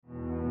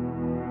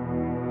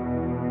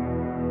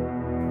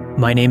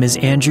My name is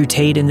Andrew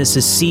Tate, and this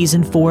is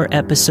Season 4,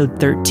 Episode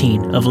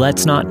 13 of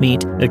Let's Not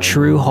Meet, a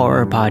true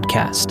horror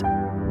podcast.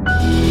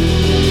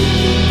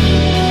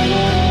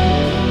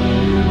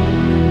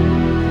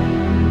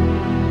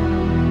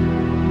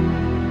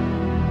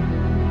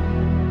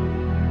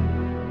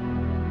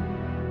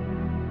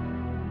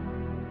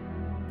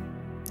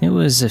 It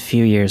was a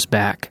few years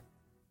back.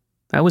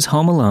 I was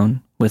home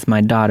alone with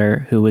my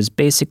daughter, who was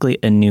basically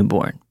a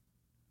newborn.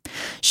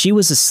 She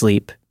was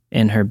asleep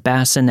in her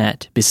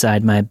bassinet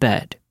beside my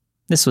bed.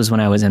 This was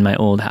when I was in my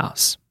old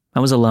house. I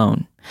was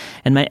alone,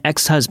 and my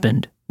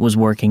ex-husband was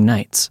working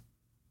nights.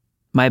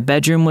 My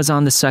bedroom was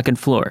on the second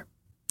floor.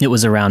 It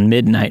was around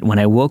midnight when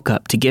I woke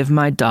up to give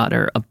my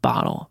daughter a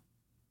bottle.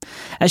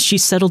 As she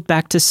settled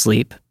back to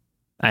sleep,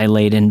 I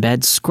laid in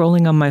bed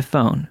scrolling on my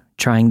phone,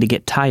 trying to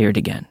get tired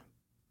again.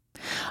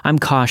 I'm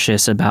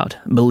cautious about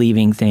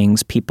believing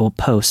things people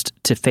post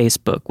to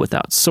Facebook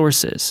without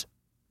sources,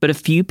 but a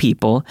few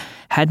people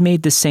had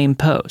made the same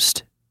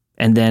post,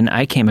 and then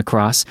I came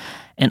across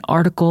an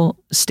article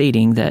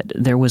stating that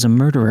there was a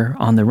murderer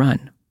on the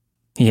run.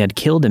 He had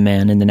killed a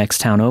man in the next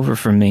town over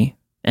from me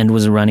and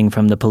was running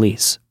from the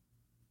police.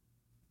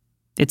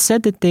 It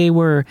said that they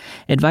were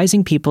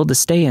advising people to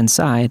stay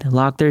inside,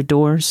 lock their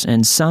doors,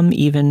 and some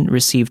even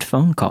received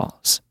phone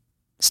calls.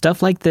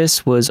 Stuff like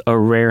this was a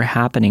rare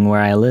happening where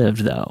I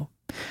lived, though.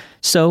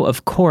 So,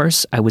 of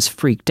course, I was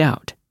freaked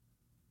out.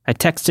 I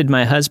texted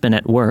my husband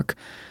at work,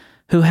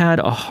 who had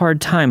a hard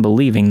time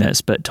believing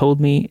this, but told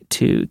me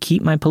to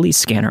keep my police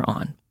scanner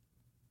on.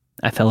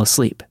 I fell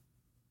asleep.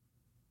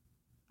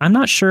 I'm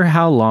not sure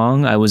how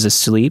long I was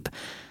asleep,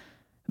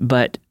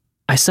 but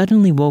I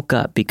suddenly woke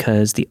up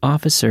because the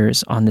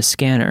officers on the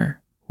scanner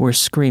were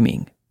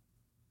screaming,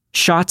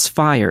 "Shots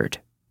fired!"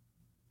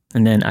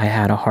 And then I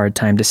had a hard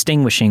time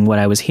distinguishing what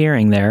I was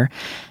hearing there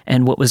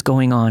and what was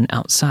going on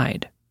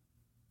outside.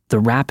 The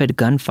rapid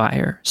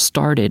gunfire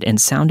started and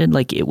sounded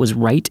like it was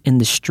right in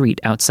the street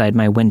outside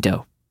my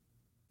window.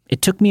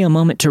 It took me a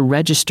moment to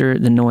register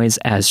the noise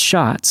as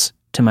shots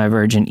to my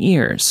virgin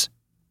ears,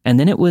 and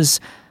then it was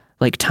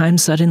like time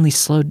suddenly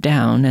slowed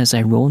down as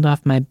I rolled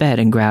off my bed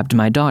and grabbed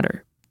my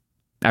daughter.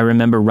 I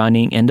remember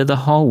running into the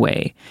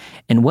hallway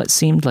in what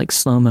seemed like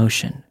slow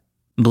motion,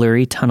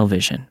 blurry tunnel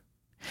vision,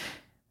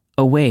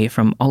 away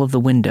from all of the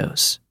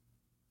windows,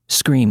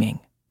 screaming,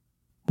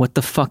 "What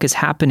the fuck is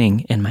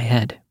happening?" in my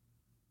head.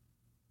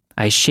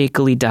 I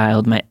shakily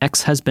dialed my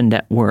ex-husband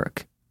at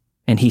work,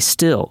 and he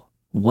still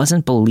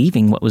wasn't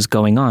believing what was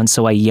going on,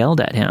 so I yelled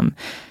at him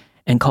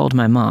and called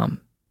my mom.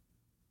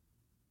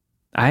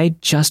 I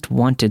just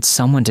wanted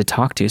someone to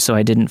talk to so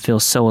I didn't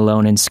feel so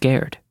alone and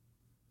scared.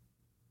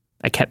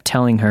 I kept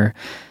telling her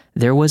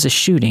there was a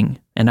shooting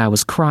and I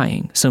was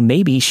crying, so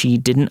maybe she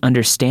didn't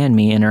understand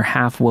me in her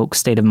half-woke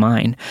state of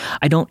mind.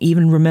 I don't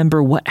even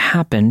remember what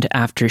happened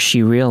after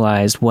she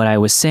realized what I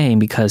was saying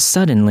because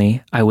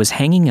suddenly I was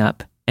hanging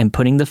up and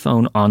putting the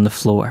phone on the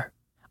floor.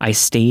 I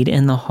stayed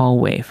in the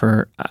hallway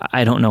for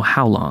I don't know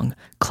how long,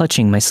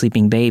 clutching my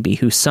sleeping baby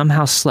who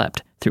somehow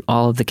slept through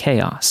all of the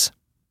chaos.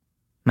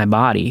 My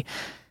body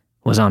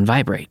was on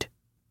vibrate.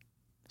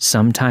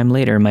 Sometime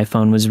later, my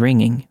phone was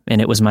ringing,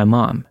 and it was my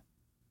mom.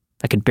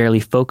 I could barely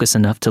focus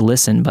enough to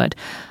listen, but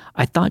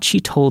I thought she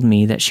told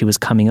me that she was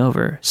coming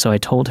over, so I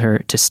told her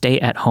to stay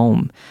at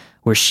home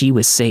where she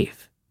was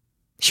safe.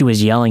 She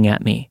was yelling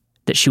at me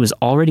that she was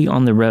already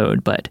on the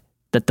road, but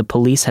that the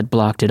police had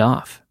blocked it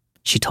off.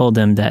 She told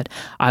them that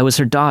I was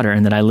her daughter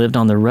and that I lived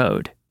on the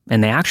road,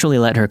 and they actually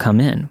let her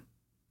come in.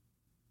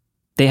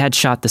 They had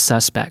shot the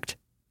suspect.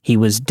 He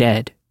was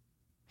dead.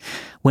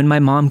 When my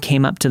mom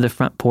came up to the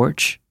front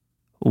porch,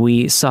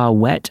 we saw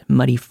wet,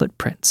 muddy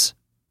footprints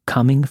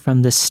coming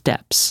from the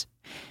steps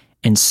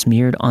and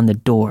smeared on the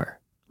door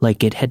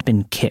like it had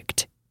been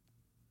kicked.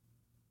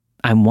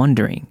 I'm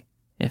wondering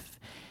if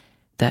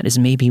that is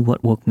maybe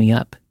what woke me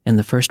up in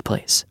the first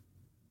place.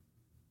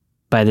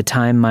 By the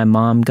time my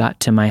mom got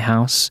to my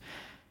house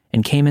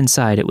and came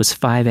inside, it was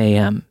 5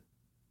 a.m.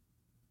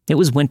 It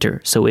was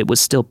winter, so it was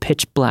still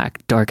pitch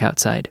black, dark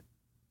outside.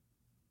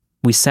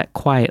 We sat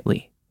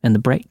quietly in the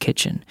bright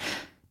kitchen,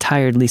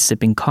 tiredly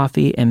sipping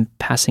coffee and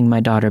passing my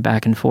daughter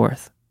back and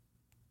forth.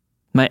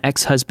 My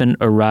ex-husband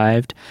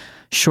arrived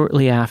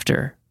shortly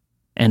after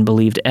and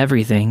believed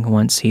everything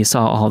once he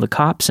saw all the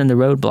cops and the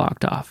road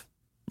blocked off.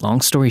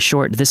 Long story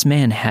short, this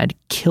man had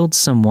killed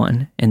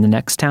someone in the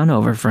next town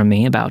over from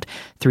me, about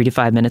 3 to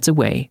 5 minutes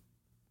away,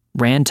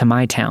 ran to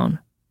my town,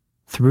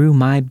 through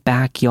my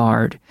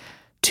backyard,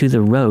 to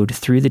the road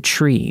through the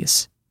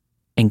trees,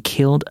 and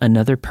killed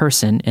another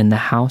person in the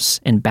house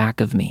and back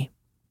of me.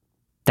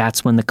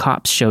 That's when the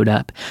cops showed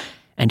up,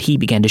 and he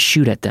began to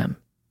shoot at them.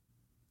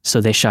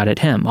 So they shot at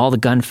him, all the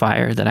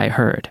gunfire that I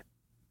heard.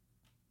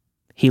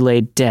 He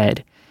lay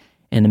dead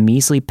in a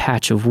measly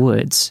patch of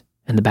woods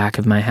in the back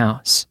of my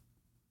house.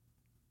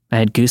 I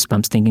had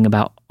goosebumps thinking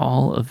about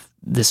all of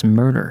this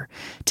murder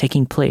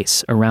taking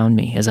place around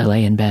me as I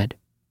lay in bed.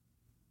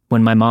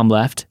 When my mom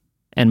left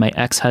and my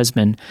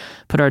ex-husband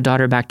put our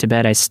daughter back to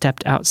bed, I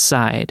stepped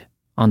outside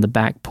on the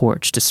back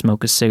porch to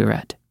smoke a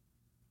cigarette.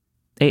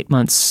 8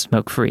 months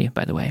smoke-free,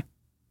 by the way.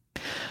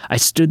 I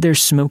stood there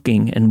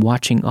smoking and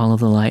watching all of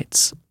the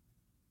lights,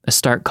 a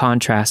stark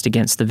contrast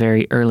against the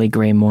very early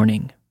gray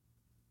morning.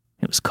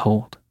 It was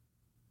cold.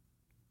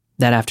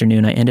 That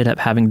afternoon, I ended up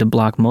having to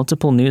block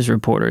multiple news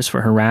reporters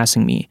for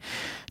harassing me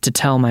to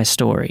tell my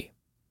story.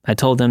 I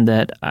told them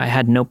that I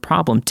had no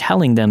problem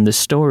telling them the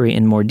story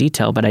in more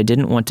detail, but I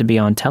didn't want to be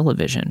on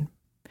television.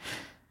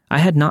 I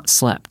had not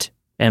slept,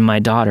 and my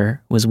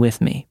daughter was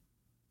with me.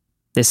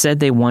 They said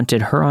they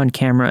wanted her on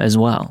camera as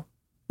well.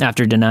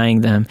 After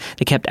denying them,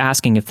 they kept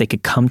asking if they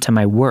could come to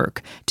my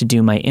work to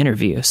do my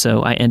interview,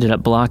 so I ended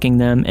up blocking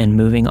them and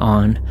moving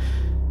on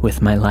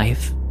with my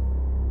life.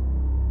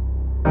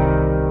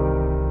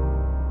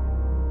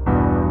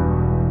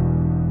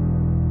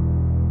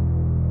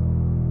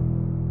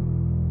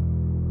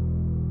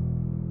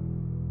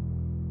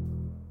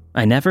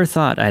 I never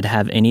thought I'd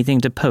have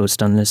anything to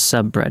post on this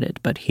subreddit,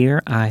 but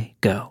here I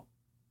go.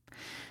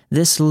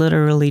 This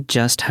literally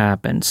just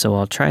happened, so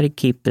I'll try to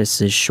keep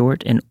this as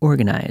short and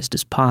organized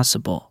as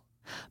possible,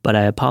 but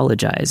I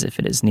apologize if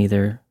it is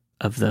neither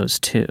of those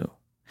two.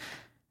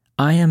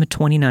 I am a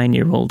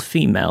 29-year-old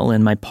female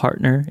and my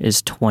partner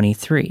is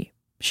 23.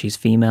 She's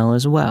female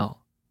as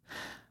well.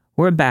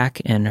 We're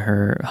back in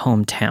her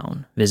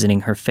hometown,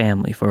 visiting her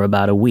family for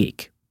about a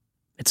week.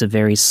 It's a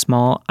very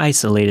small,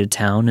 isolated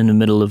town in the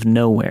middle of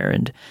nowhere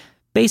and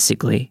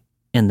basically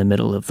in the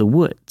middle of the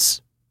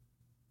woods.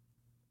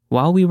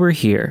 While we were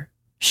here,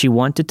 she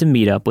wanted to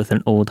meet up with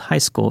an old high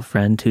school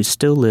friend who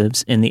still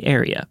lives in the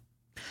area.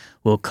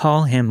 We'll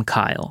call him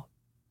Kyle.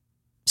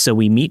 So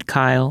we meet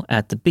Kyle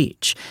at the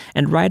beach,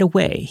 and right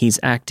away he's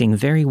acting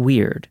very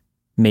weird,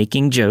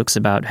 making jokes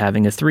about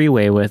having a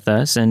three-way with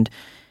us and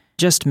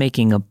just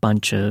making a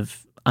bunch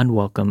of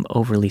unwelcome,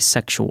 overly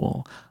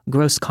sexual,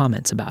 gross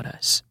comments about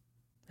us.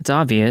 It's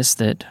obvious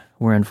that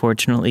we're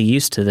unfortunately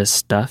used to this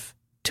stuff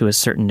to a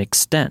certain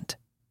extent.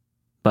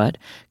 But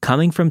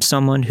coming from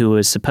someone who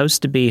was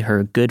supposed to be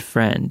her good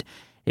friend,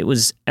 it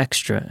was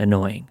extra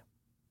annoying.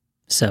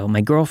 So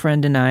my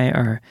girlfriend and I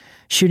are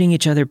shooting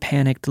each other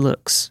panicked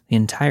looks the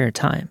entire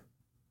time.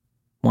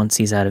 Once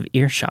he's out of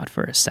earshot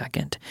for a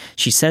second,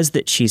 she says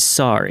that she's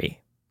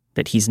sorry,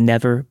 that he's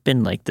never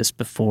been like this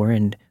before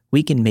and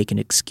we can make an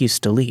excuse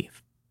to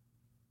leave.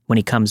 When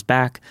he comes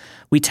back,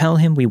 we tell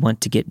him we want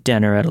to get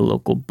dinner at a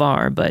local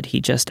bar, but he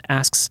just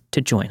asks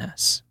to join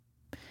us.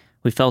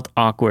 We felt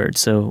awkward,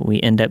 so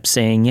we end up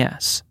saying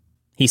yes.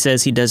 He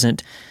says he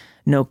doesn't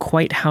know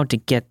quite how to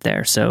get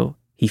there, so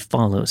he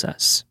follows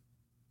us.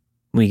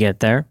 We get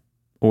there,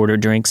 order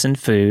drinks and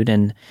food,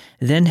 and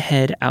then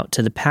head out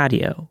to the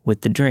patio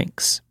with the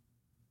drinks.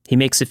 He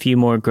makes a few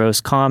more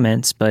gross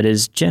comments, but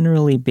is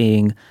generally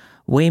being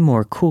way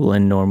more cool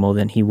and normal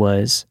than he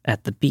was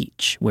at the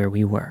beach where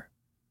we were.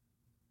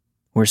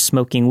 We're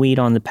smoking weed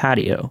on the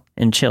patio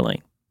and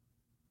chilling.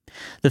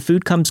 The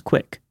food comes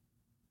quick,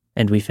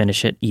 and we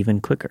finish it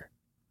even quicker.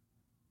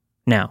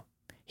 Now,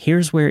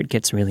 here's where it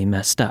gets really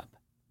messed up.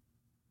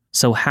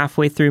 So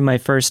halfway through my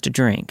first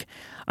drink,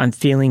 I'm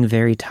feeling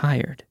very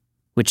tired,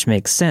 which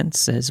makes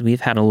sense as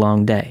we've had a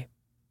long day.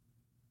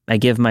 I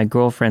give my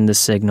girlfriend the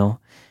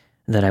signal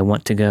that I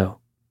want to go.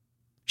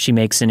 She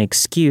makes an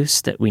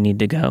excuse that we need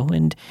to go,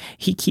 and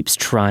he keeps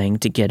trying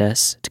to get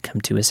us to come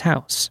to his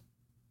house.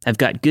 I've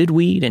got good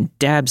weed and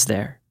dabs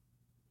there.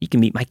 You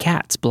can meet my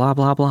cats, blah,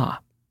 blah, blah.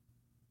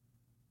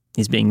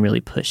 He's being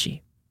really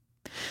pushy.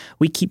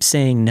 We keep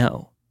saying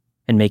no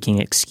and making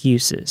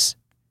excuses.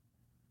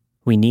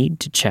 We need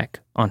to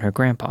check on her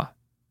grandpa,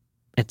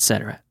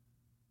 etc.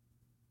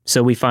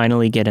 So we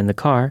finally get in the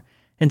car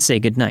and say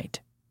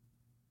goodnight.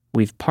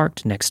 We've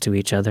parked next to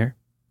each other,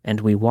 and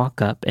we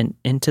walk up and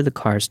into the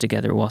cars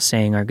together while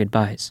saying our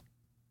goodbyes.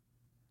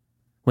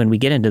 When we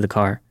get into the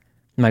car,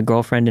 my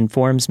girlfriend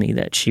informs me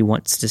that she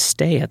wants to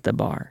stay at the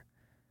bar,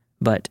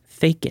 but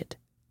fake it,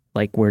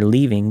 like we're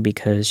leaving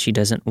because she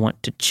doesn't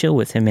want to chill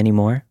with him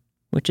anymore,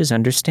 which is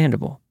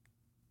understandable.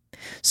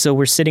 So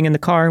we're sitting in the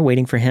car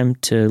waiting for him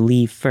to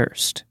leave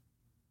first,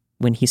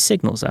 when he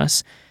signals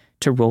us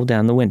to roll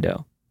down the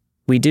window.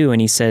 We do,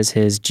 and he says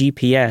his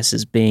GPS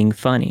is being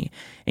funny,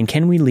 and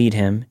can we lead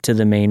him to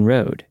the main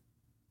road?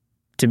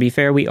 To be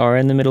fair, we are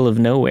in the middle of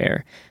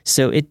nowhere,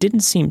 so it didn't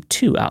seem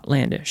too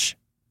outlandish.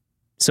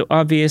 So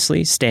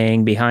obviously,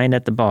 staying behind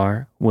at the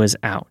bar was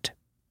out.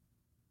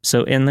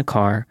 So in the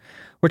car,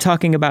 we're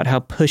talking about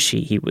how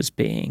pushy he was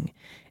being,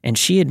 and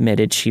she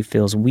admitted she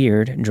feels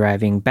weird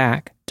driving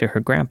back to her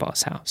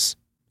grandpa's house.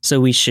 So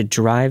we should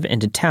drive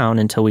into town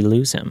until we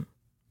lose him.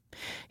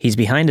 He's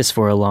behind us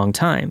for a long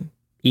time,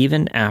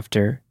 even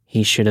after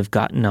he should have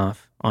gotten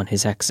off on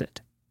his exit.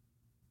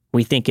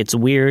 We think it's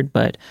weird,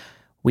 but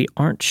we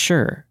aren't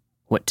sure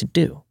what to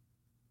do.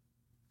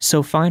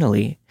 So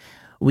finally,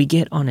 we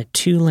get on a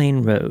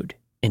 2-lane road,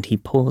 and he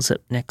pulls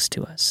up next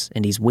to us,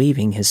 and he's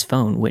waving his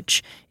phone,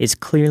 which is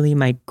clearly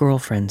my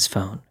girlfriend's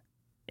phone,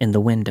 in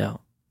the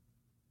window.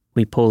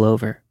 We pull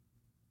over.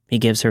 He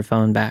gives her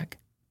phone back,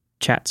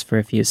 chats for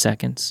a few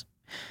seconds,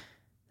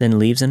 then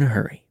leaves in a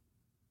hurry.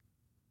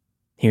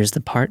 Here's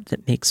the part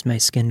that makes my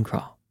skin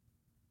crawl.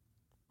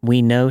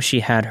 We know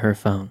she had her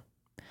phone.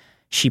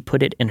 She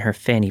put it in her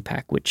fanny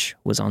pack, which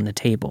was on the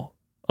table,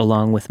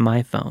 along with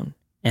my phone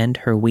and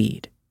her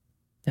weed,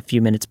 a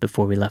few minutes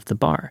before we left the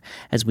bar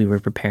as we were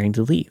preparing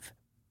to leave.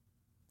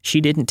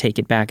 She didn't take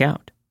it back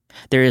out.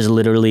 There is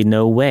literally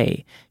no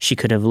way she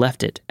could have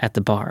left it at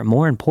the bar.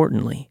 More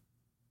importantly,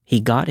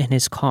 he got in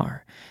his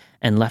car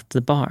and left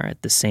the bar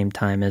at the same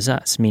time as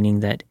us, meaning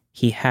that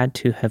he had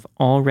to have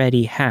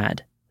already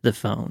had the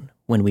phone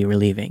when we were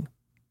leaving.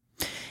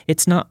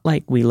 It's not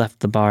like we left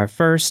the bar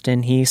first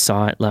and he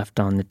saw it left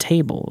on the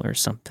table or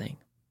something.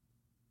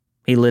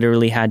 He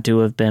literally had to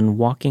have been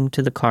walking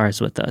to the cars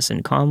with us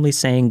and calmly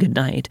saying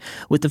goodnight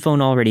with the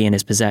phone already in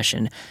his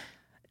possession.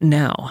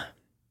 Now,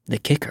 the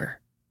kicker,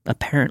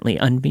 apparently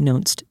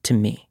unbeknownst to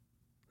me,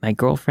 my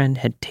girlfriend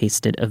had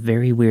tasted a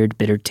very weird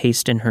bitter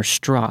taste in her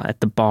straw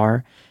at the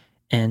bar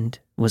and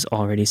was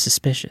already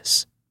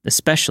suspicious,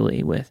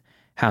 especially with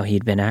how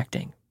he'd been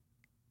acting.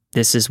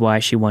 This is why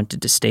she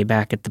wanted to stay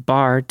back at the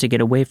bar to get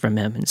away from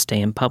him and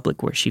stay in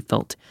public where she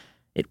felt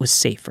it was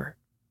safer.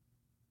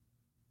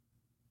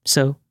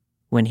 So,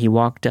 when he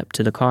walked up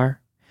to the car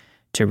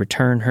to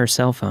return her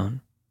cell phone,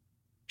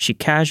 she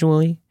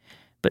casually,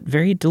 but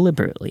very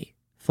deliberately,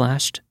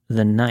 flashed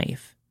the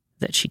knife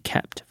that she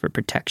kept for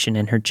protection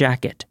in her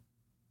jacket.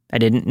 I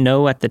didn't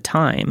know at the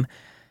time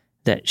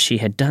that she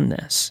had done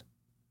this,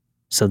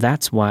 so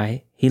that's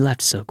why he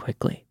left so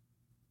quickly.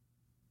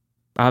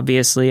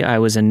 Obviously, I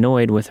was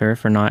annoyed with her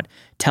for not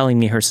telling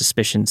me her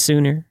suspicions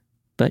sooner,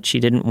 but she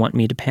didn't want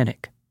me to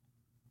panic.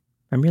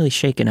 I'm really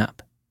shaken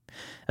up.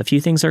 A few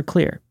things are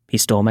clear. He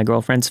stole my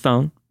girlfriend's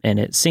phone, and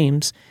it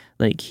seems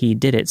like he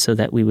did it so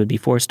that we would be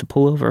forced to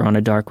pull over on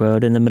a dark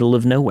road in the middle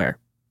of nowhere.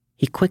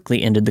 He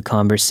quickly ended the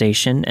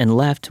conversation and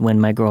left when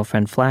my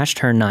girlfriend flashed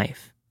her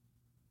knife.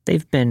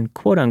 They've been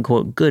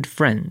quote-unquote good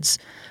friends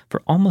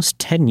for almost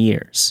 10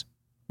 years.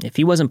 If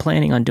he wasn't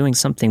planning on doing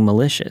something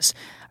malicious,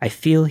 I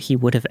feel he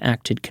would have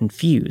acted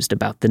confused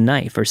about the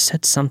knife or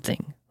said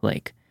something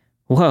like,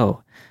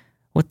 "Whoa,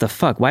 what the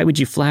fuck? Why would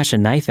you flash a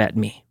knife at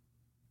me?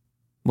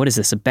 What is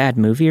this, a bad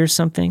movie or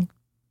something?"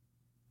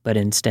 But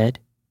instead,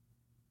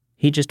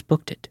 he just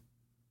booked it,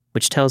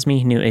 which tells me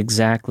he knew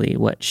exactly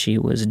what she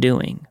was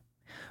doing,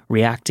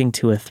 reacting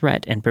to a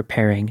threat and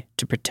preparing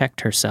to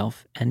protect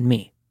herself and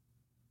me.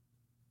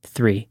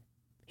 3.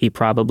 He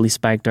probably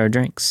spiked our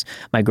drinks.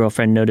 My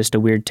girlfriend noticed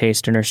a weird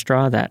taste in her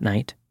straw that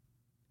night,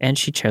 and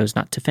she chose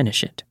not to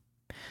finish it.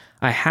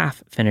 I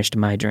half finished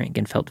my drink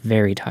and felt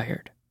very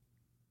tired.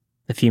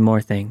 A few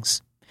more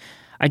things.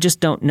 I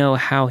just don't know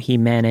how he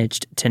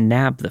managed to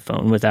nab the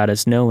phone without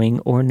us knowing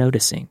or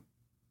noticing.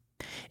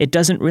 It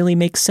doesn't really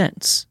make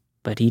sense,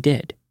 but he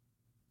did.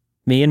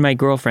 Me and my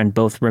girlfriend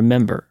both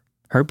remember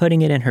her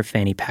putting it in her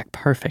fanny pack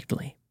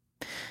perfectly.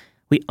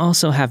 We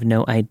also have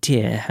no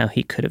idea how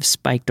he could have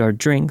spiked our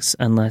drinks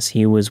unless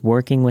he was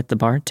working with the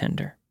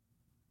bartender.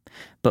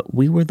 But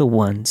we were the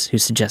ones who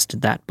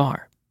suggested that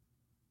bar.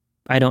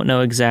 I don't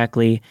know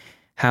exactly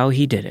how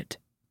he did it,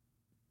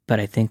 but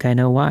I think I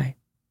know why.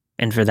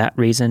 And for that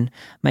reason,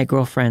 my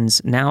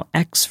girlfriend's now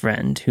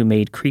ex-friend who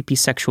made creepy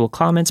sexual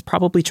comments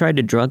probably tried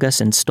to drug us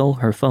and stole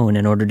her phone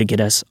in order to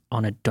get us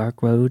on a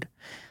dark road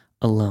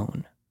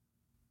alone.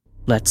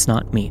 Let's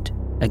not meet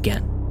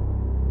again.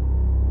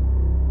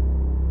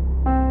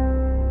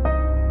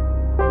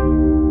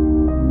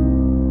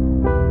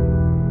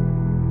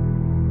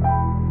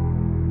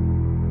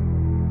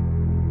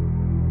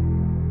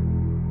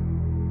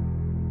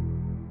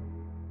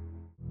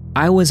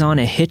 I was on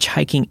a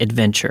hitchhiking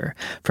adventure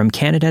from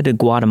Canada to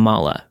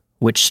Guatemala,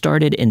 which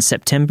started in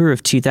September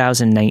of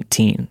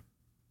 2019.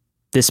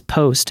 This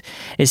post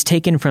is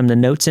taken from the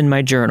notes in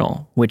my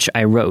journal, which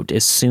I wrote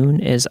as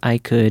soon as I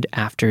could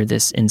after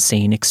this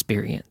insane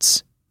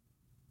experience.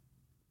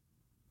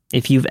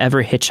 If you've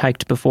ever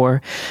hitchhiked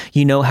before,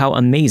 you know how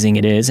amazing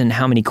it is and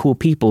how many cool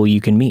people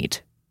you can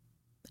meet.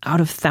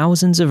 Out of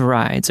thousands of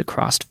rides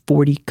across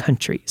 40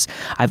 countries,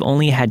 I've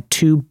only had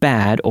 2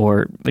 bad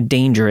or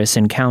dangerous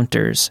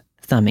encounters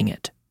thumbing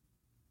it.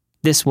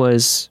 This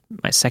was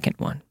my second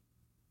one.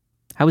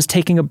 I was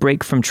taking a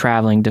break from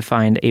traveling to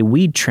find a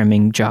weed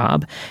trimming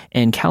job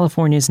in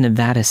California's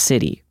Nevada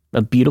City,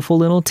 a beautiful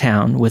little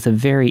town with a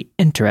very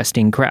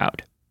interesting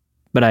crowd.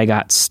 But I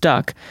got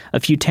stuck a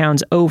few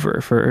towns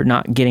over for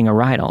not getting a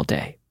ride all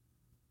day.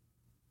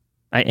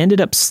 I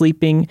ended up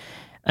sleeping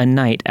a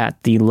night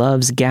at the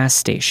Love's gas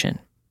station,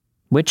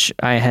 which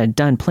I had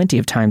done plenty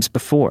of times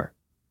before.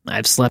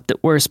 I've slept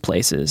at worse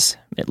places.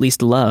 At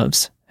least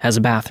Love's has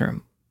a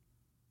bathroom.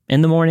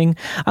 In the morning,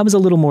 I was a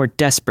little more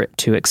desperate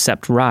to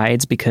accept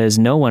rides because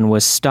no one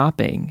was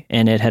stopping,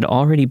 and it had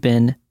already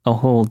been a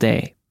whole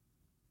day.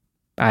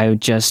 I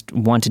just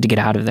wanted to get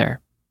out of there.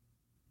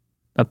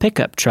 A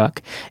pickup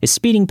truck is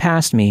speeding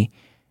past me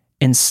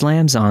and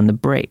slams on the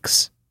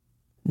brakes.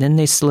 Then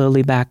they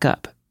slowly back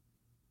up.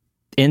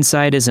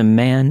 Inside is a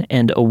man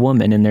and a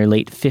woman in their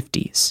late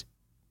 50s.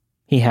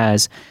 He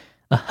has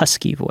a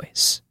husky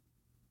voice.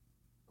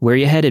 "Where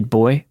you headed,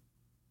 boy?"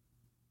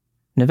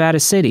 "Nevada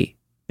City.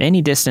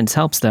 Any distance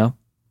helps, though."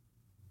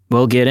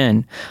 "We'll get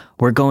in.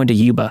 We're going to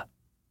Yuba."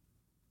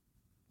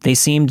 They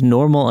seemed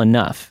normal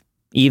enough,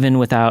 even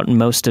without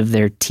most of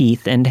their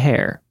teeth and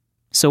hair,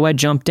 so I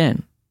jumped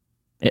in.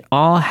 It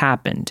all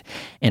happened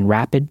in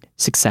rapid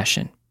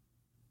succession.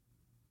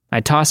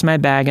 I toss my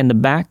bag in the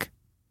back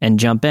and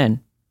jump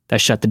in. I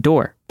shut the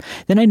door.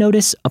 Then I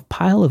notice a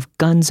pile of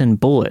guns and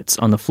bullets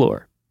on the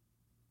floor.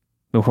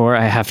 Before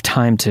I have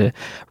time to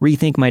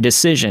rethink my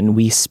decision,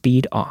 we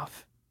speed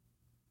off.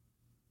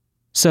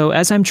 So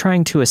as I'm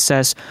trying to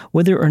assess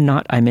whether or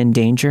not I'm in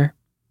danger,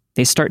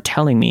 they start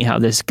telling me how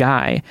this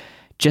guy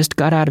just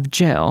got out of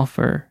jail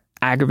for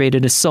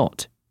aggravated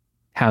assault,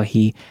 how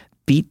he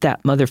beat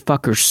that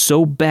motherfucker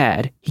so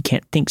bad he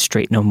can't think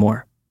straight no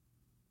more.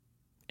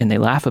 And they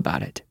laugh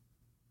about it.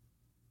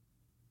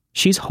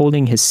 She's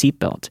holding his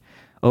seatbelt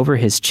over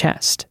his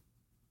chest.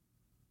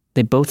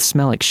 They both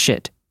smell like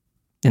shit,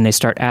 and they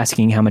start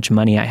asking how much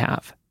money I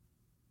have.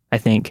 I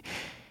think,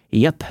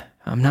 yep,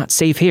 I'm not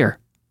safe here.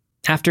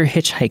 After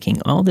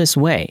hitchhiking all this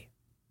way,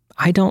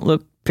 I don't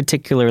look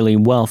particularly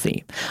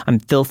wealthy. I'm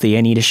filthy,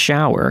 I need a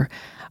shower.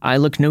 I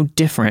look no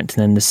different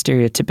than the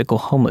stereotypical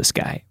homeless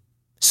guy.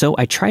 So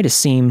I try to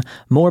seem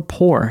more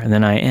poor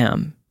than I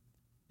am,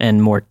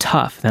 and more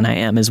tough than I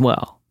am as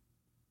well.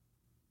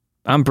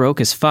 I'm broke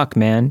as fuck,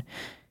 man.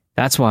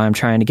 That's why I'm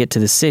trying to get to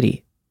the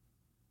city.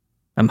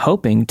 I'm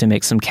hoping to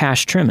make some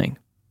cash trimming.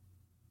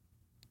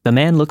 The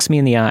man looks me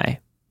in the eye.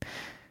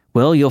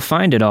 Well, you'll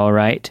find it all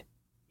right.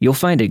 You'll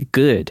find it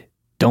good.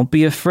 Don't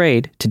be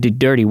afraid to do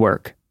dirty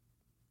work.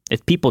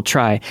 If people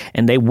try,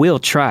 and they will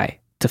try,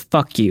 to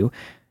fuck you,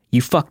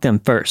 you fuck them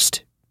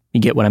first.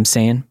 You get what I'm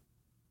saying?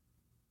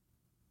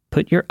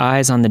 Put your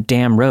eyes on the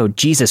damn road,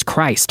 Jesus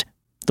Christ,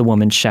 the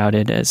woman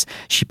shouted as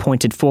she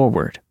pointed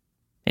forward,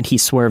 and he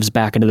swerves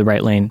back into the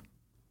right lane.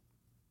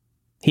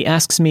 He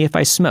asks me if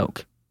I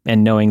smoke,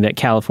 and knowing that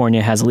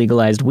California has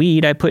legalized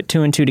weed, I put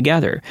two and two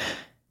together.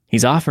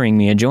 He's offering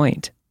me a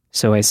joint,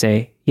 so I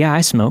say, yeah,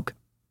 I smoke.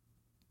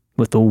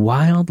 With a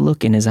wild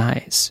look in his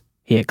eyes,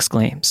 he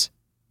exclaims,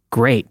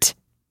 great.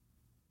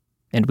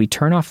 And we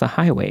turn off the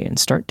highway and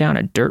start down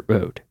a dirt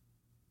road.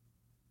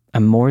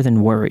 I'm more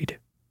than worried.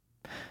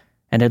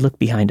 And I look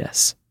behind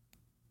us.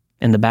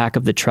 In the back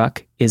of the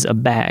truck is a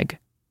bag,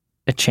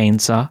 a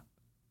chainsaw,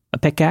 a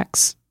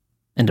pickaxe,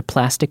 and a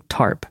plastic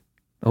tarp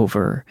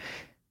over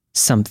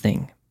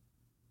something.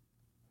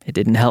 It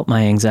didn't help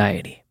my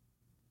anxiety.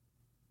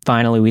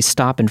 Finally, we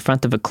stop in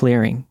front of a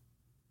clearing.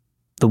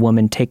 The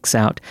woman takes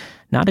out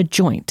not a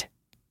joint,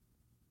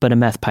 but a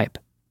meth pipe.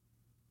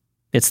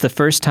 It's the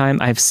first time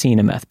I've seen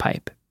a meth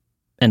pipe,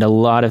 and a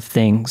lot of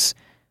things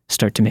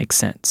start to make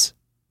sense.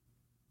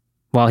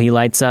 While he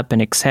lights up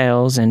and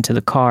exhales into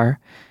the car,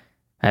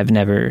 I've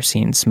never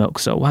seen smoke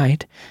so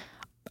white,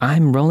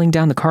 I'm rolling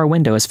down the car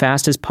window as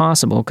fast as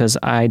possible because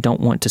I don't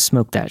want to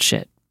smoke that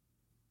shit.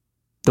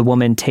 The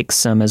woman takes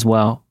some as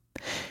well,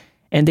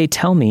 and they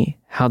tell me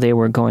how they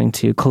were going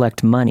to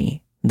collect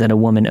money that a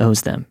woman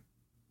owes them.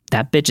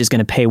 That bitch is going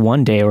to pay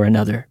one day or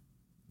another.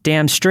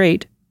 Damn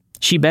straight,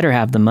 she better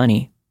have the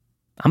money.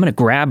 I'm going to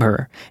grab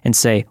her and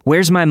say,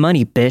 where's my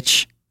money,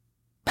 bitch?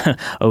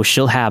 Oh,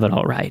 she'll have it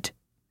all right.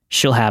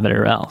 She'll have it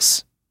or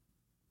else.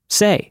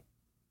 Say,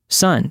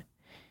 son,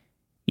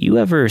 you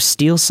ever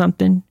steal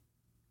something?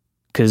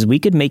 'Cause we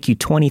could make you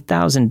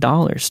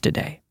 $20,000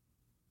 today.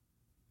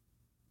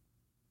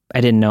 I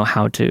didn't know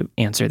how to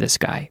answer this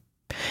guy.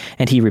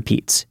 And he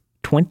repeats,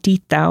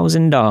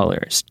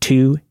 $20,000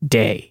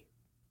 today.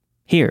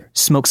 Here,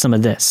 smoke some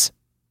of this.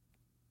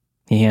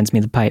 He hands me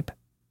the pipe.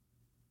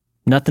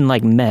 Nothing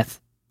like meth,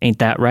 ain't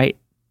that right?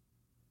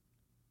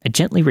 I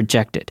gently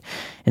reject it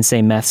and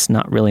say meth's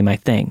not really my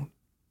thing,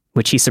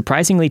 which he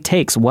surprisingly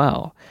takes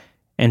well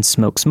and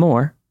smokes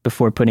more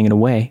before putting it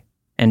away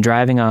and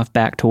driving off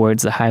back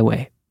towards the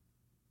highway.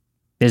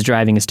 His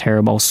driving is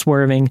terrible,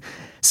 swerving,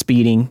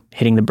 speeding,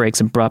 hitting the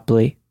brakes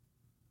abruptly.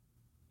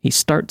 He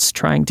starts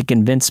trying to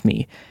convince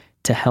me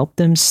to help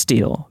them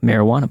steal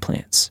marijuana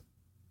plants.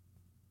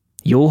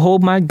 You'll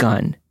hold my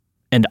gun,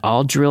 and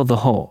I'll drill the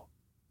hole.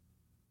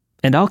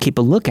 And I'll keep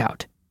a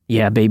lookout.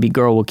 Yeah, baby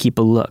girl will keep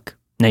a look.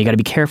 Now you gotta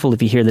be careful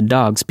if you hear the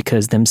dogs,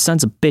 because them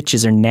sons of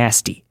bitches are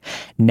nasty.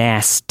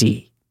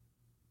 Nasty.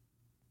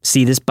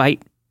 See this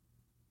bite?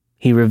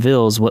 He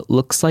reveals what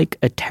looks like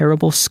a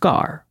terrible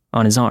scar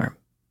on his arm.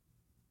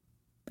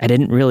 I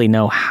didn't really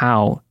know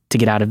how to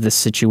get out of this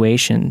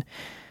situation,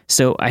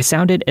 so I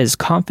sounded as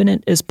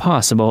confident as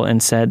possible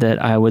and said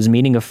that I was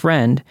meeting a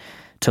friend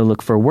to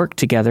look for work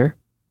together,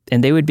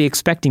 and they would be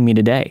expecting me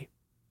today.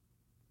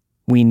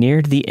 We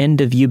neared the end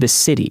of Yuba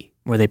City,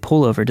 where they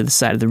pull over to the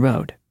side of the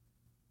road.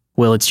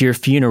 Well, it's your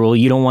funeral,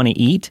 you don't want to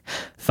eat?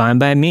 Fine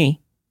by me.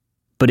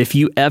 But if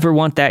you ever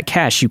want that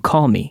cash, you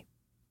call me.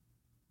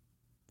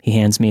 He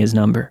hands me his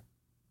number.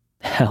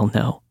 Hell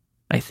no,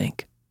 I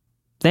think.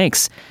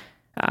 Thanks,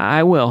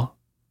 I will.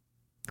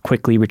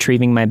 Quickly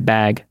retrieving my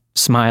bag,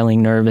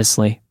 smiling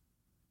nervously.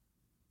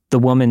 The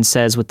woman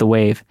says with the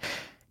wave,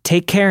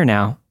 take care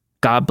now,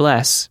 God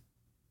bless.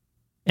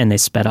 And they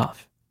sped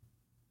off.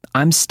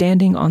 I'm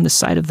standing on the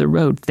side of the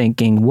road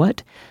thinking,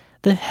 what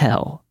the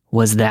hell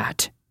was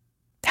that?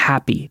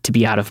 Happy to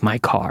be out of my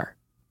car.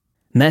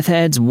 Meth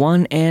heads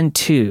 1 and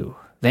 2,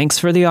 thanks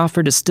for the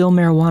offer to steal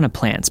marijuana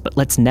plants, but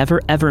let's never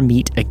ever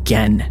meet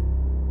again.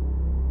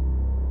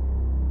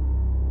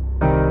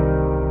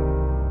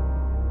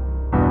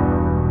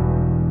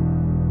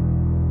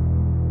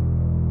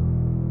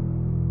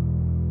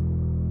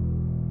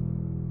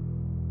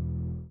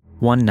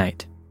 One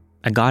night,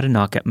 I got a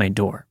knock at my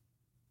door.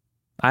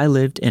 I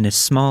lived in a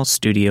small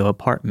studio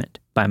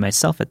apartment by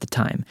myself at the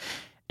time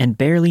and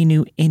barely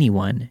knew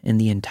anyone in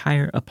the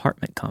entire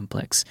apartment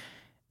complex,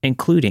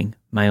 including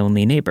my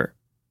only neighbor.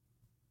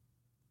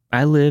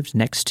 I lived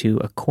next to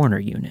a corner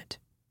unit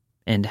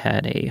and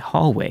had a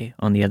hallway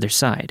on the other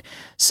side,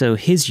 so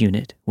his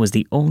unit was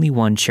the only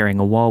one sharing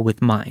a wall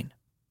with mine.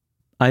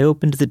 I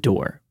opened the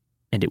door,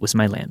 and it was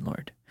my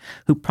landlord,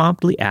 who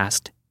promptly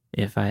asked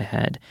if I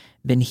had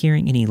been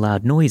hearing any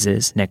loud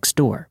noises next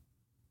door.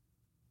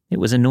 It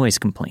was a noise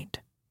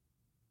complaint.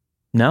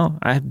 No,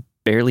 I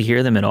barely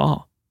hear them at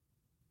all.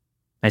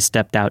 I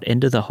stepped out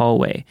into the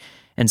hallway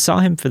and saw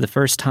him for the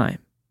first time.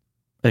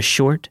 A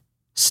short,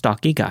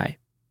 stocky guy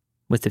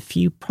with a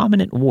few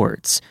prominent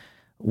warts,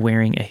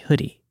 wearing a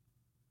hoodie.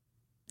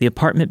 The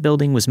apartment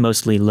building was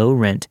mostly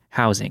low-rent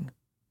housing,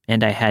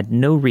 and I had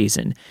no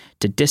reason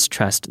to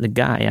distrust the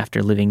guy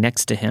after living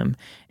next to him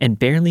and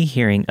barely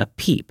hearing a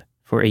peep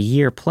for a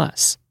year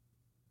plus.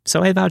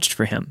 So I vouched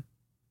for him,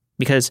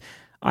 because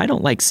I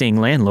don't like seeing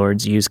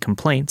landlords use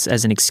complaints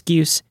as an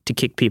excuse to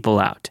kick people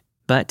out.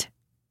 But,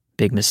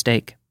 big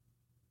mistake.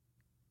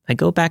 I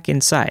go back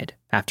inside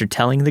after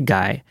telling the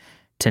guy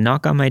to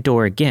knock on my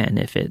door again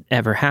if it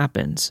ever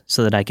happens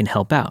so that I can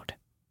help out.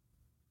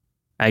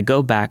 I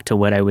go back to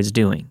what I was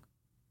doing.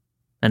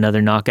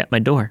 Another knock at my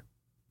door.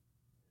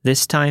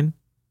 This time,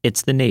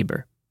 it's the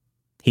neighbor.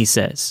 He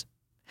says,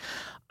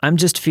 "I'm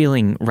just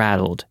feeling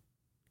rattled.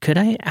 Could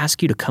I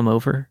ask you to come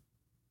over?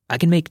 I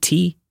can make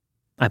tea."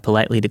 I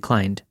politely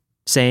declined,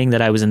 saying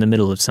that I was in the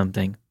middle of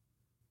something.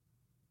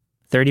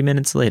 30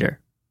 minutes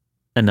later,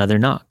 another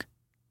knock.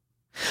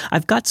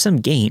 "I've got some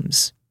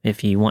games,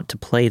 if you want to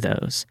play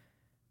those.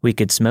 We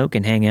could smoke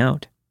and hang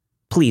out.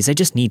 Please, I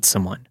just need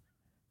someone,"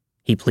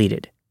 he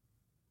pleaded.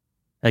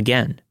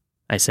 Again,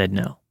 I said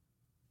no.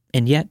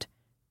 And yet,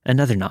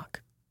 another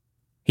knock.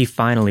 He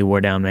finally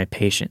wore down my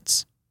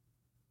patience.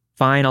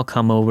 "Fine, I'll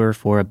come over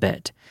for a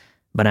bit,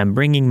 but I'm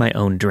bringing my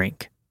own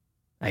drink."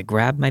 I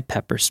grab my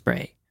pepper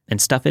spray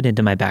and stuff it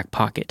into my back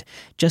pocket,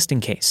 just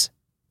in case.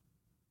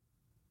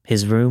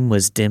 His room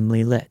was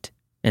dimly lit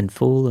and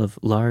full of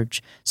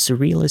large,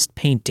 surrealist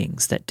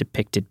paintings that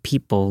depicted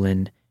people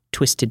in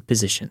twisted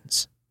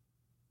positions.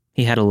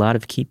 He had a lot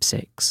of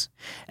keepsakes,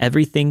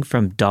 everything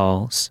from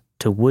dolls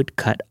to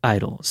woodcut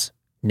idols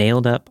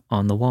nailed up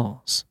on the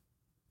walls.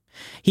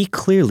 He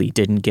clearly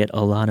didn't get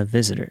a lot of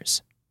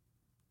visitors.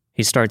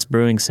 He starts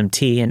brewing some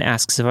tea and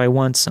asks if I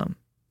want some.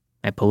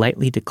 I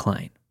politely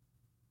decline.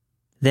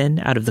 Then,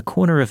 out of the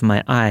corner of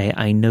my eye,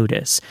 I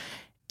notice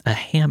a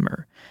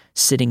hammer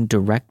sitting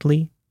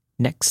directly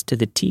next to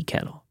the tea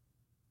kettle.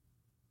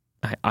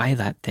 I eye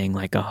that thing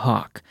like a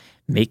hawk,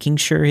 making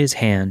sure his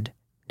hand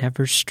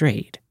never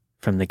strayed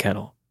from the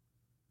kettle.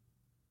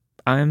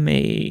 I'm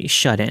a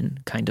shut-in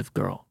kind of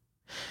girl,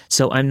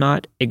 so I'm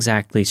not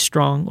exactly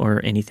strong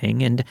or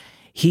anything, and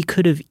he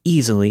could have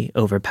easily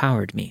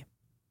overpowered me.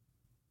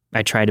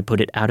 I try to put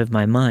it out of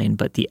my mind,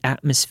 but the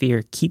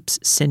atmosphere keeps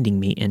sending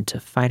me into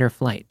fight or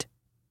flight.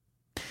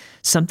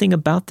 Something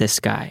about this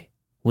guy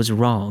was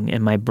wrong,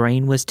 and my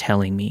brain was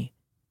telling me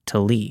to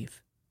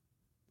leave.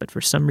 But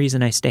for some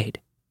reason, I stayed.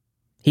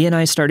 He and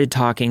I started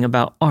talking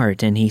about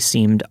art, and he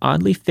seemed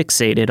oddly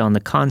fixated on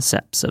the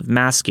concepts of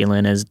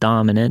masculine as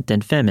dominant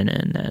and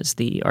feminine as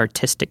the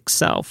artistic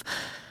self.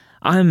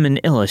 I'm an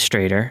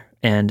illustrator,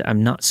 and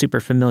I'm not super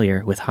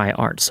familiar with high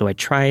art, so I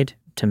tried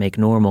to make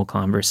normal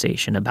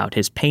conversation about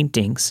his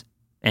paintings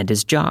and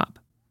his job,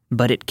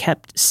 but it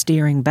kept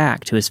steering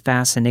back to his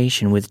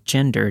fascination with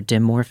gender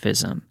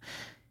dimorphism.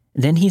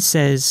 Then he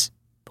says,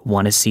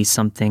 "Want to see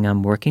something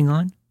I'm working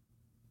on?"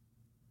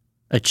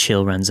 A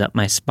chill runs up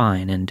my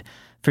spine, and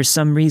for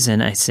some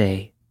reason I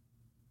say,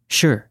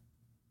 "Sure."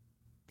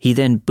 He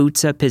then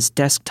boots up his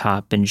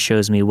desktop and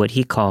shows me what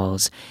he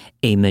calls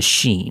a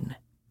machine.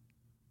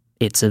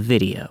 It's a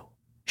video,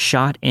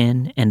 shot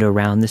in and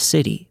around the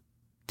city.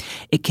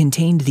 It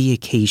contained the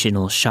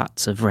occasional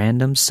shots of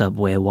random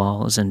subway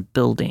walls and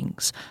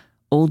buildings,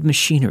 old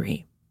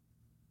machinery.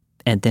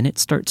 And then it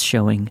starts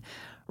showing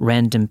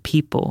random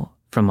people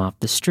from off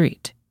the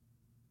street.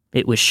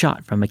 It was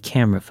shot from a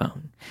camera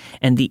phone,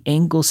 and the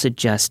angle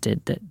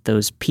suggested that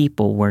those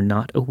people were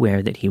not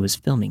aware that he was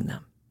filming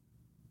them.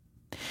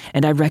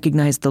 And I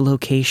recognized the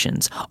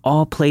locations,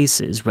 all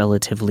places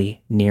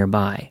relatively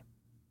nearby.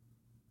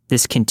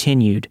 This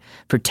continued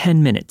for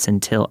 10 minutes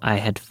until I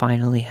had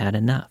finally had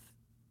enough.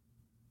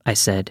 I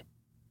said,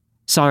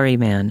 "Sorry,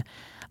 man,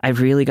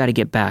 I've really got to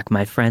get back.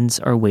 My friends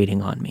are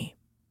waiting on me."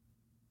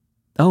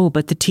 "Oh,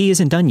 but the tea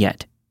isn't done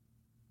yet."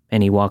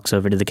 And he walks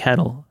over to the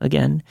kettle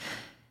again,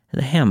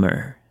 the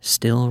hammer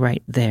still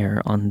right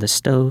there on the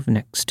stove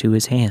next to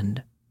his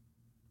hand.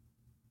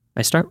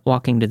 I start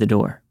walking to the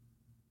door.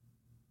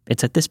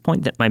 It's at this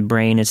point that my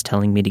brain is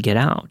telling me to get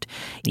out.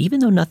 Even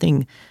though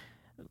nothing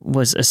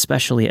was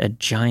especially a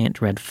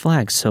giant red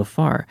flag so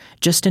far,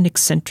 just an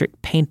eccentric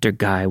painter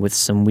guy with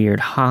some weird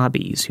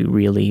hobbies who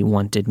really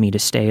wanted me to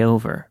stay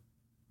over.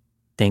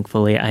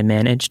 Thankfully, I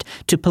managed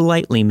to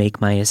politely make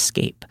my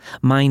escape.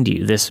 Mind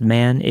you, this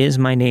man is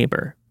my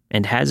neighbor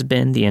and has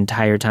been the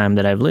entire time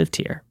that I've lived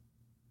here.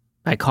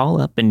 I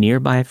call up a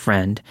nearby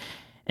friend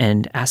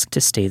and ask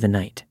to stay the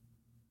night.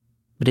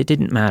 But it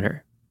didn't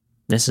matter.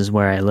 This is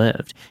where I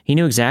lived. He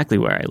knew exactly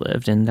where I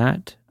lived, and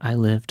that I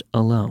lived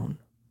alone.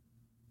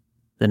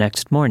 The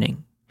next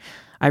morning,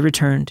 I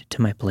returned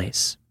to my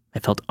place. I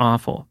felt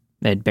awful.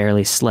 I had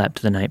barely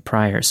slept the night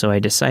prior, so I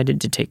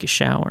decided to take a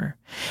shower.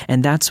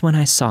 And that's when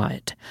I saw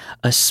it,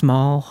 a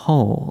small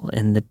hole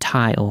in the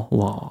tile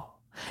wall,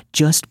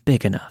 just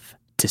big enough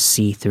to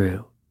see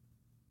through.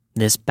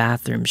 This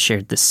bathroom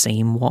shared the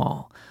same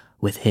wall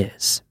with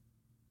his.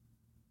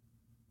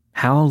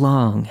 How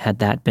long had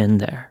that been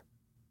there?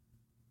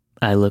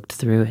 I looked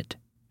through it,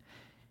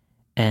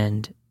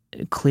 and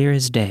clear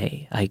as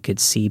day, I could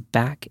see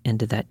back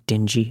into that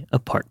dingy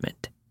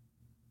apartment.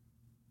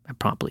 I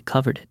promptly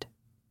covered it.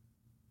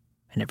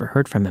 I never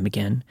heard from him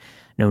again,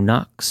 no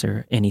knocks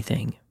or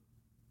anything.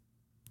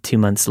 2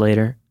 months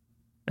later,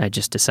 I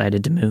just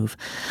decided to move.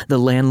 The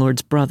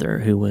landlord's brother,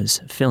 who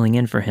was filling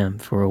in for him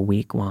for a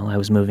week while I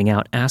was moving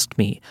out, asked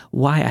me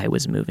why I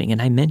was moving,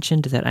 and I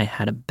mentioned that I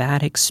had a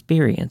bad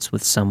experience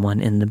with someone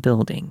in the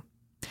building.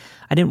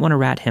 I didn't want to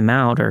rat him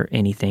out or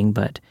anything,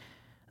 but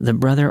the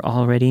brother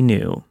already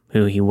knew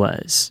who he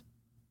was.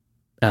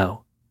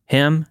 Oh,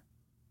 him?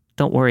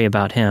 Don't worry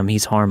about him,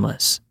 he's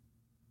harmless.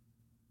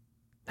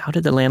 How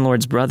did the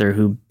landlord's brother,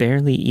 who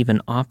barely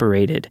even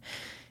operated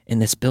in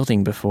this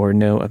building before,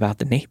 know about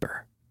the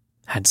neighbor?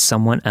 Had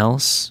someone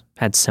else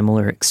had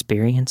similar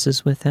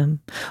experiences with him?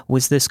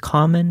 Was this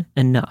common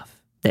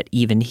enough that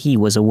even he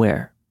was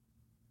aware?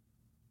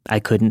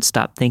 I couldn't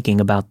stop thinking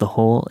about the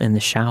hole in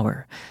the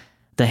shower,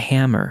 the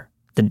hammer,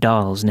 the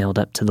dolls nailed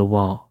up to the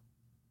wall,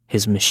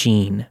 his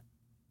machine.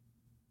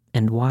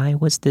 And why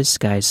was this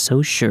guy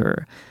so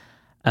sure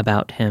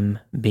about him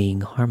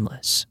being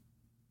harmless?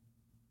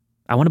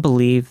 I want to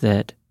believe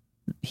that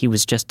he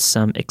was just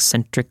some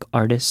eccentric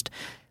artist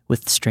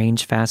with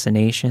strange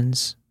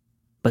fascinations,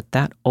 but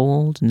that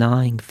old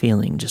gnawing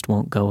feeling just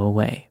won't go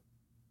away.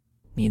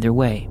 Either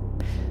way,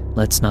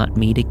 let's not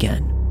meet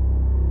again.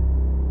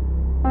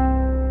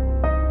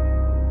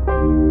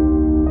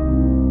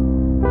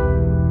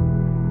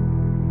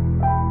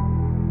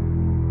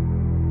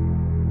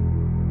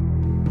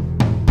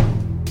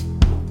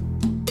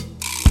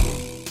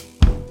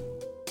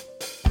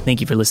 Thank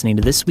you for listening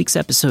to this week's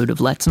episode of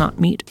Let's Not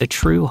Meet, a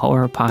true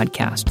horror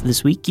podcast.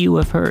 This week you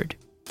have heard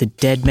The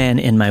Dead Man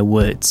in My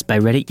Woods by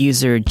Reddit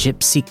user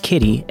Gypsy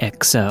Kitty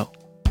XO.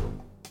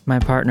 My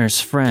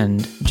partner's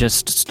friend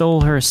just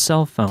stole her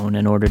cell phone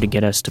in order to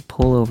get us to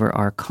pull over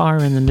our car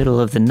in the middle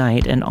of the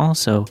night, and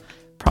also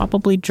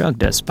probably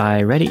drugged us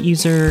by Reddit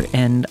user,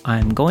 and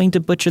I'm going to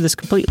butcher this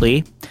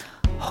completely,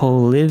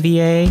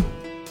 Olivier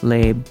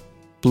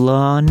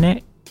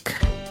Leblanc.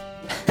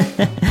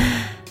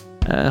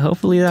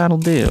 Hopefully that'll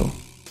do.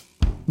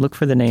 Look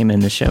for the name in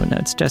the show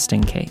notes, just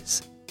in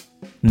case.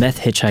 Meth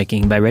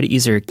Hitchhiking by Reddit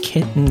user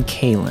Kitten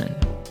Kalen.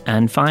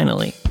 And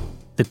finally,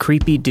 The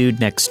Creepy Dude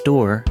Next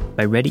Door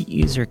by Reddit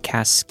user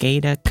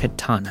Cascada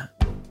Katana.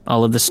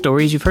 All of the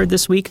stories you've heard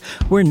this week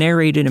were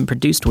narrated and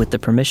produced with the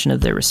permission of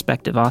their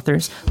respective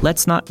authors.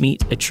 Let's Not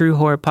Meet, a true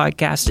horror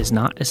podcast is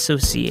not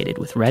associated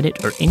with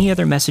Reddit or any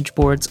other message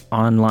boards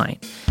online.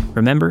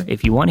 Remember,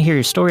 if you want to hear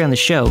your story on the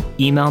show,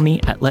 email me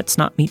at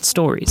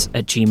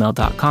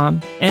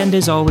letsnotmeetstories@gmail.com. And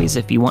as always,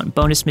 if you want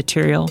bonus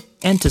material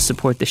and to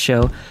support the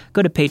show,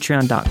 go to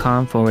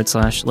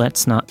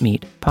patreon.com/Let's Not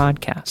Meet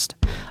podcast.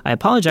 I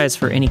apologize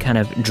for any kind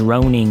of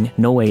droning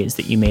noise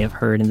that you may have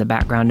heard in the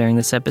background during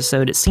this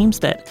episode. It seems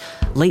that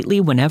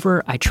lately,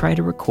 whenever I try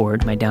to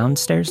record, my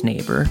downstairs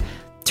neighbor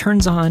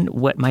turns on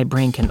what my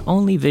brain can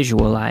only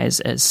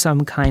visualize as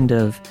some kind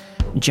of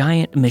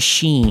giant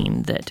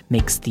machine that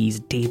makes these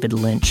David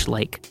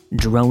Lynch-like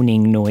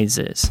droning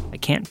noises. I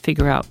can't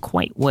figure out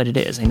quite what it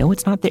is. I know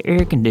it's not the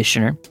air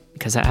conditioner,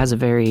 because that has a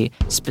very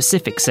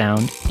specific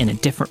sound in a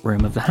different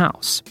room of the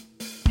house.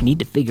 I need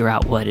to figure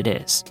out what it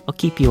is. I'll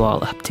keep you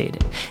all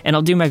updated, and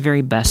I'll do my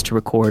very best to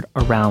record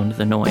around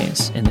the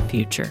noise in the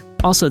future.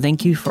 Also,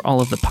 thank you for all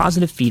of the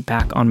positive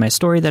feedback on my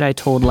story that I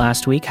told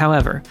last week.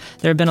 However,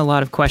 there have been a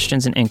lot of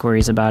questions and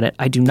inquiries about it.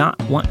 I do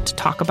not want to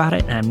talk about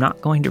it, and I'm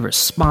not going to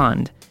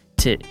respond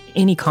to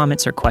any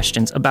comments or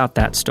questions about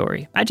that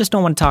story. I just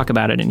don't want to talk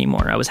about it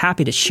anymore. I was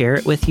happy to share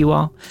it with you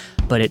all,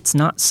 but it's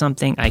not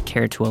something I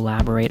care to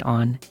elaborate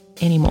on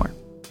anymore.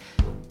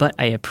 But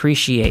I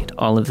appreciate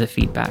all of the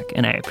feedback,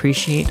 and I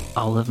appreciate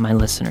all of my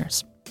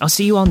listeners. I'll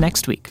see you all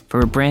next week for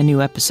a brand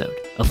new episode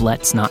of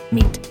Let's Not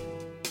Meet.